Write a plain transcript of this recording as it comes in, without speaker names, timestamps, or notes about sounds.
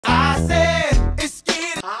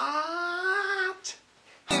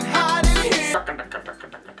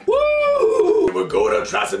wanna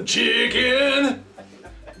try some chicken?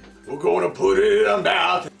 We're gonna put it in our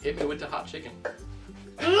mouth. Hit me with the hot chicken.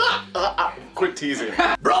 Quit teasing.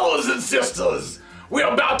 Brothers and sisters, we're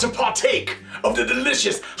about to partake of the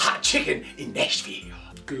delicious hot chicken in Nashville.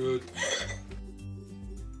 Good.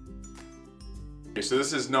 Okay, so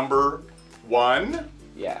this is number 1?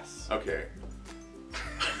 Yes. Okay.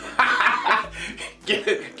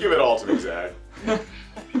 give it all to me, Zach.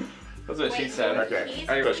 That's what she said. Okay.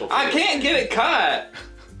 I can't get it cut.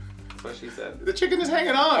 That's what she said. The chicken is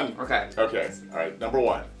hanging on. Okay. Okay. All right. Number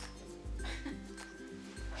 1.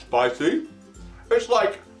 Spicy. It's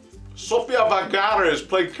like Sofia Vergara is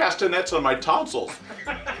playing castanets on my tonsils.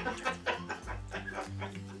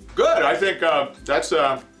 Good. I think that's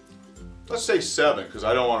let's say 7 because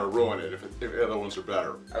I don't want to ruin it if the other ones are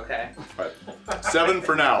better. Okay. All right. 7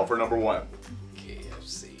 for now for number 1.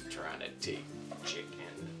 KFC trying to take chicken.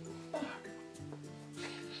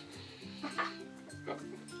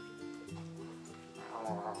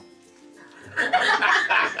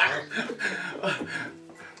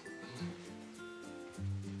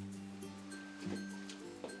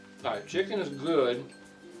 Alright, chicken is good.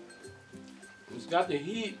 It's got the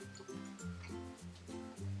heat,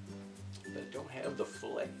 but it don't have the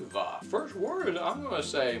flavor. First word, I'm gonna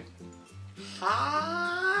say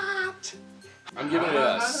hot. I'm giving it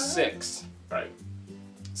a 6. Right.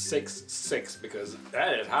 6 because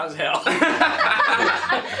that is hot as hell.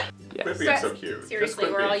 Quit being so cute. Seriously,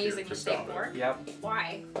 we're all using the same fork? Yep.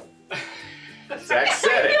 Why? Zach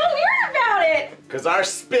said I feel it. weird about it. Because our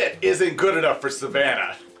spit isn't good enough for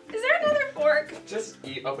Savannah. Is there another fork? Just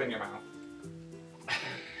open your mouth.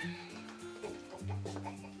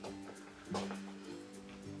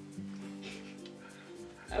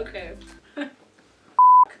 Okay.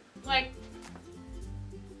 like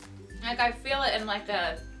I feel it in like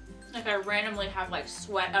I randomly have like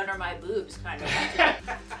sweat under my boobs kind of.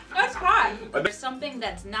 That's hot. There's something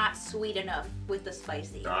that's not sweet enough with the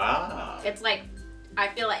spicy. Ah. It's like, I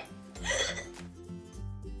feel like.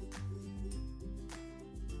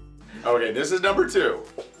 Okay, this is number 2.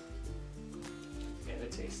 And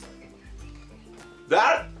it tastes like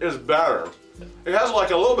That is better. It has like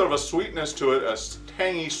a little bit of a sweetness to it, a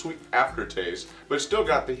tangy sweet aftertaste, but it's still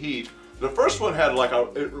got the heat. The first one had like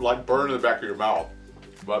it burn in the back of your mouth,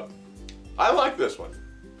 but I like this one.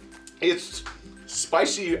 It's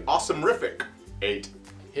spicy, awesome-rific. 8.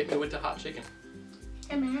 hit me with the hot chicken.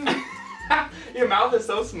 Your mouth is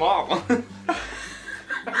so small.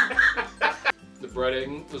 The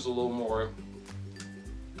breading was a little more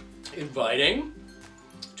inviting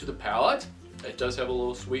to the palate. It does have a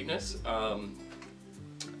little sweetness. I'm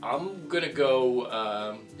gonna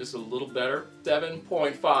go just a little better.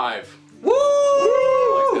 7.5. Woo!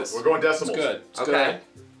 I like this. We're going decimals. It's good. It's Okay.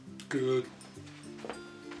 good.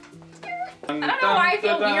 I don't know why I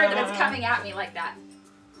feel weird that it's coming at me like that.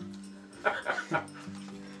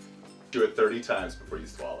 Do it 30 times before you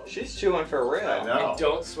swallow. She's chewing for real. I know. And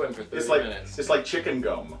don't swim for 30 It's like minutes. it's like chicken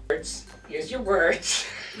gum. Use your words.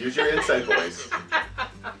 Use your inside voice.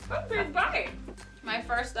 Big bite. My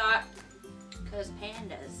first thought, because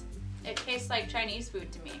pandas. It tastes like Chinese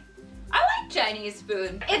food to me. I like Chinese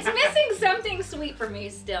food. It's missing something sweet for me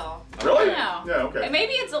still. Really? I don't know. Yeah, okay. And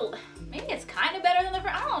maybe it's kind of better than the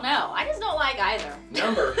first. I don't know. I just don't like either.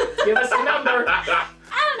 Number. Give us a number. I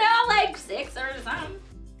don't know, like 6 or something.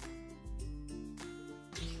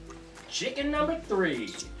 Chicken number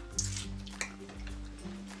 3.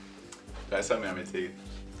 That's something on my teeth.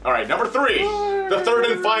 All right, number 3. The third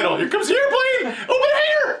and final. Here comes the airplane. Open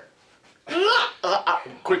here.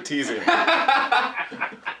 Quit teasing.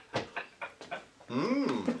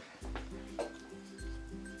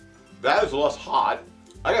 That is less hot.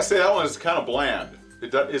 I gotta say that one is kind of bland.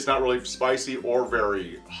 It's not really spicy or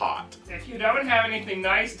very hot. If you don't have anything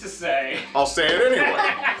nice to say. I'll say it anyway.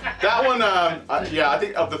 That one, yeah, I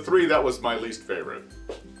think of the 3, that was my least favorite.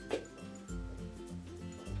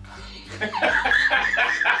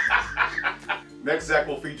 Next, Zach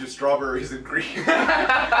will feed you strawberries and cream.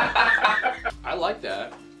 I like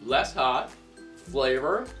that. Less hot,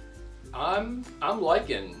 flavor. I'm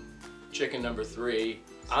liking chicken number 3.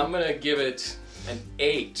 I'm gonna give it an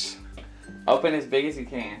 8. Open as big as you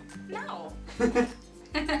can. No.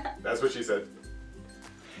 That's what she said.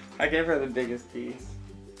 I gave her the biggest piece.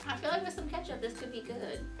 I feel like with some ketchup, this could be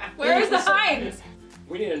good. Where is the Heinz?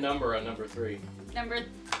 We need a number on number 3. Number,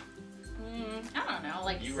 I don't know,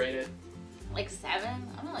 like You rate it? like 7.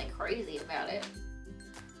 I'm not like crazy about it.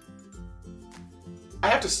 I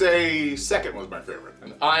have to say, second was my favorite.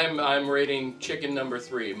 I'm rating chicken number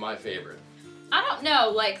 3 my favorite. I don't know,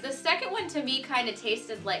 like the second one to me kind of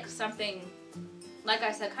tasted like something Like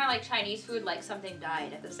I said, kind of like Chinese food, like something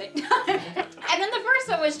died at the same time. And then the first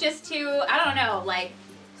one was just too, I don't know, like,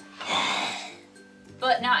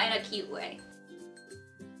 but not in a cute way.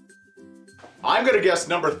 I'm gonna guess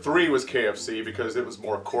number 3 was KFC because it was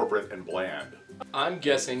more corporate and bland. I'm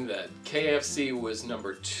guessing that KFC was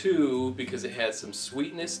number 2 because it had some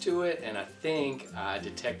sweetness to it, and I think I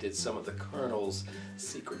detected some of the Colonel's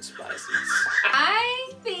secret spices.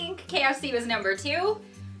 I think KFC was number 2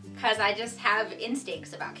 because I just have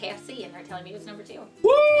instincts about KFC and they're telling me it was number 2.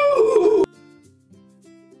 Woo!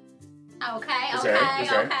 Okay.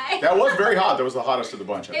 That was very hot. That was the hottest of the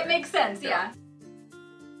bunch. I It think. makes sense, yeah.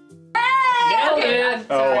 Nailed Okay, it. I'm Oh,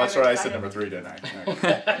 sorry, that's I'm right. I said excited. number 3, didn't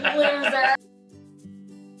I? Loser.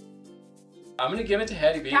 I'm gonna give it to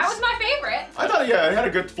Hattie B. That was my favorite. I thought, yeah, it had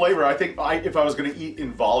a good flavor. I think if I was gonna eat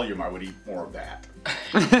in volume, I would eat more of that.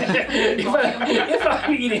 if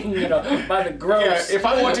I'm eating, you know, by the gross. Yeah, if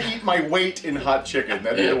I want to eat my weight in hot chicken,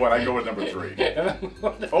 that'd be the one. I go with number 3.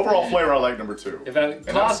 Overall flavor, I like number 2. If I'm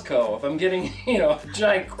Costco, if I'm getting, you know, a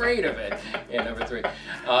giant crate of it, yeah, number 3.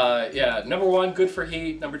 Yeah, number 1, good for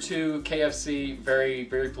heat. Number 2, KFC, very,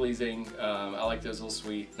 very pleasing. I like those a little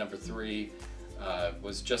sweet. Number 3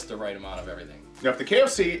 was just the right amount of everything. Now, if the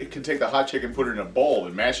KFC can take the hot chicken, put it in a bowl,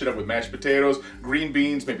 and mash it up with mashed potatoes, green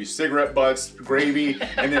beans, maybe cigarette butts, gravy,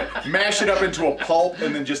 and then mash it up into a pulp,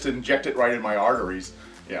 and then just inject it right in my arteries.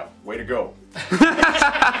 Yeah, way to go.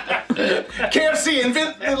 KFC,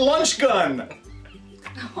 invent the lunch gun.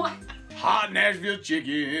 What? Hot Nashville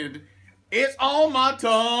chicken, it's on my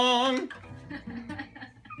tongue.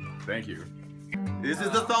 Thank you. This is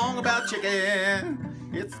the song about chicken.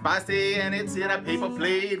 It's spicy and it's in a paper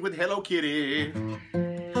plate with Hello Kitty.